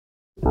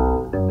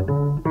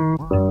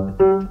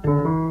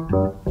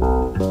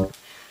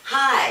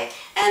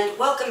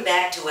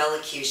back to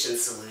Elocution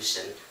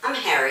Solution. I'm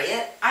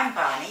Harriet. I'm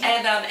Bonnie.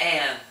 And I'm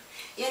Ann.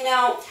 You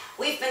know,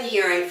 we've been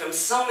hearing from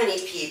so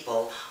many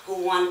people who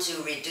want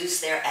to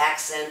reduce their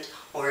accent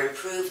or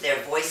improve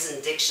their voice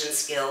and diction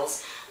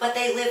skills, but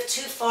they live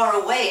too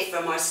far away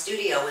from our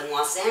studio in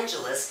Los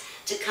Angeles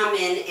to come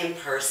in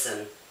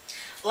person.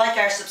 Like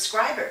our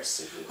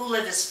subscribers, who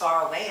live as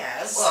far away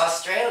as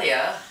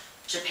Australia,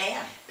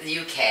 Japan, the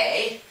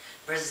UK,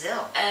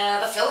 Brazil,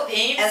 the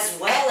Philippines, as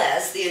well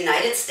as the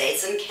United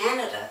States and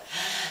Canada.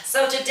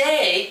 So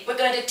today we're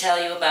going to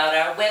tell you about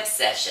our web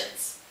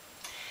sessions.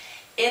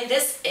 In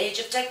this age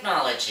of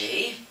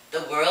technology,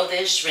 the world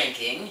is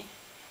shrinking,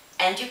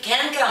 and you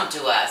can come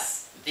to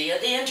us via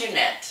the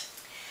internet.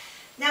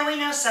 Now we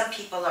know some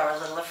people are a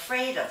little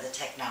afraid of the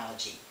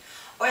technology,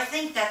 or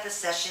think that the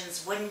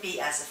sessions wouldn't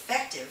be as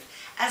effective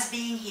as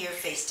being here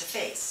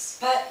face-to-face.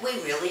 But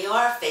we really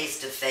are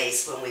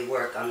face-to-face when we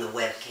work on the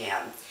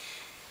webcam.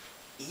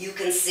 You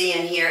can see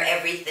and hear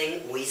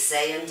everything we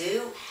say and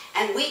do,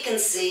 and we can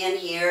see and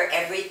hear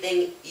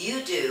everything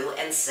you do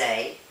and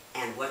say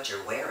and what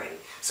you're wearing.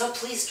 So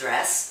please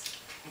dress.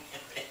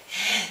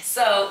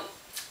 So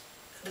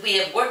we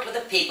have worked with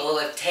the people who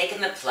have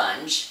taken the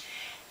plunge,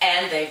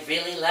 and they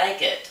really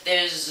like it.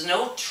 There's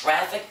no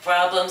traffic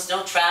problems,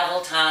 no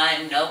travel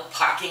time, no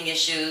parking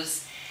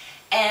issues,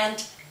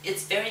 and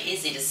it's very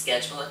easy to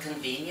schedule a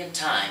convenient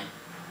time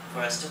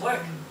for us to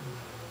work.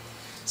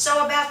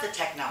 So about the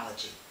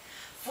technology.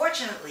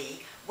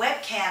 Fortunately,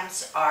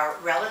 webcams are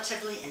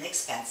relatively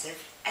inexpensive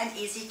and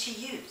easy to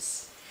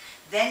use.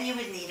 Then you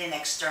would need an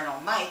external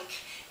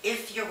mic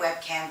if your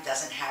webcam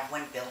doesn't have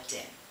one built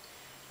in.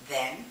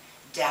 Then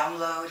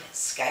download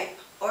Skype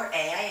or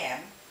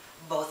AIM.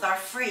 Both are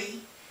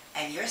free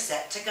and you're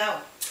set to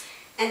go.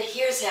 And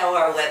here's how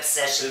our web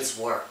sessions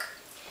work.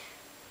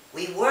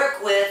 We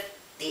work with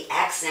the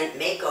Accent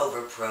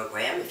Makeover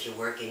program, if you're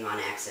working on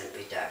accent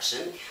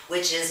reduction,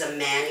 which is a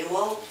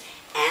manual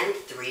and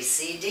 3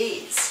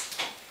 CDs.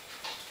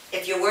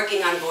 If you're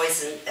working on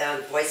voice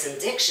and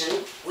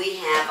diction, we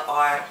have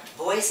our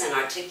Voice and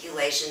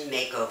Articulation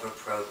Makeover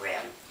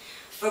program.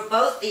 For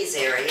both these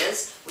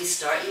areas, we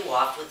start you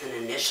off with an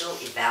initial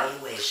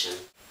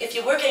evaluation. If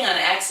you're working on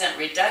accent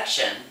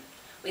reduction,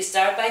 we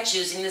start by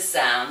choosing the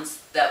sounds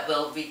that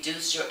will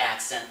reduce your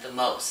accent the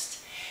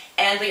most.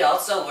 And we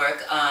also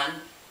work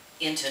on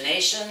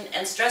intonation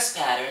and stress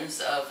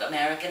patterns of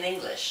American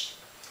English.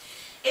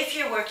 If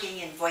you're working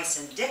in voice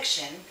and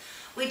diction,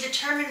 we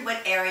determine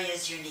what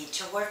areas you need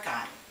to work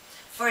on.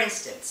 For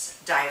instance,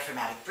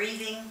 diaphragmatic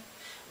breathing,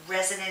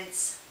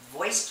 resonance,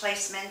 voice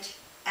placement,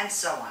 and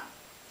so on.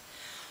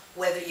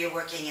 Whether you're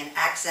working in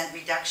accent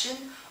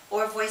reduction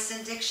or voice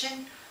and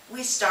diction,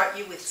 we start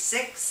you with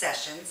 6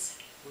 sessions,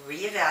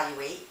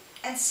 reevaluate,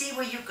 and see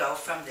where you go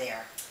from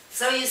there.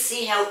 So you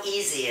see how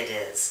easy it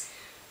is.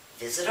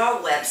 Visit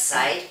our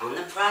website on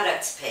the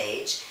products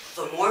page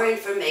for more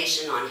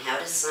information on how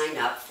to sign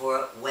up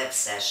for web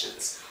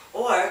sessions.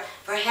 Or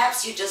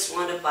perhaps you just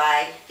want to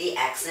buy the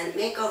Accent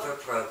Makeover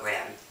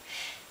program.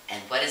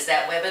 And what is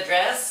that web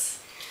address?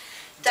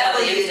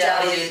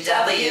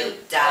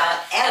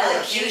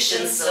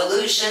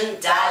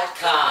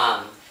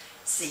 www.elocutionsolution.com.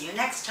 See you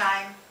next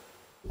time.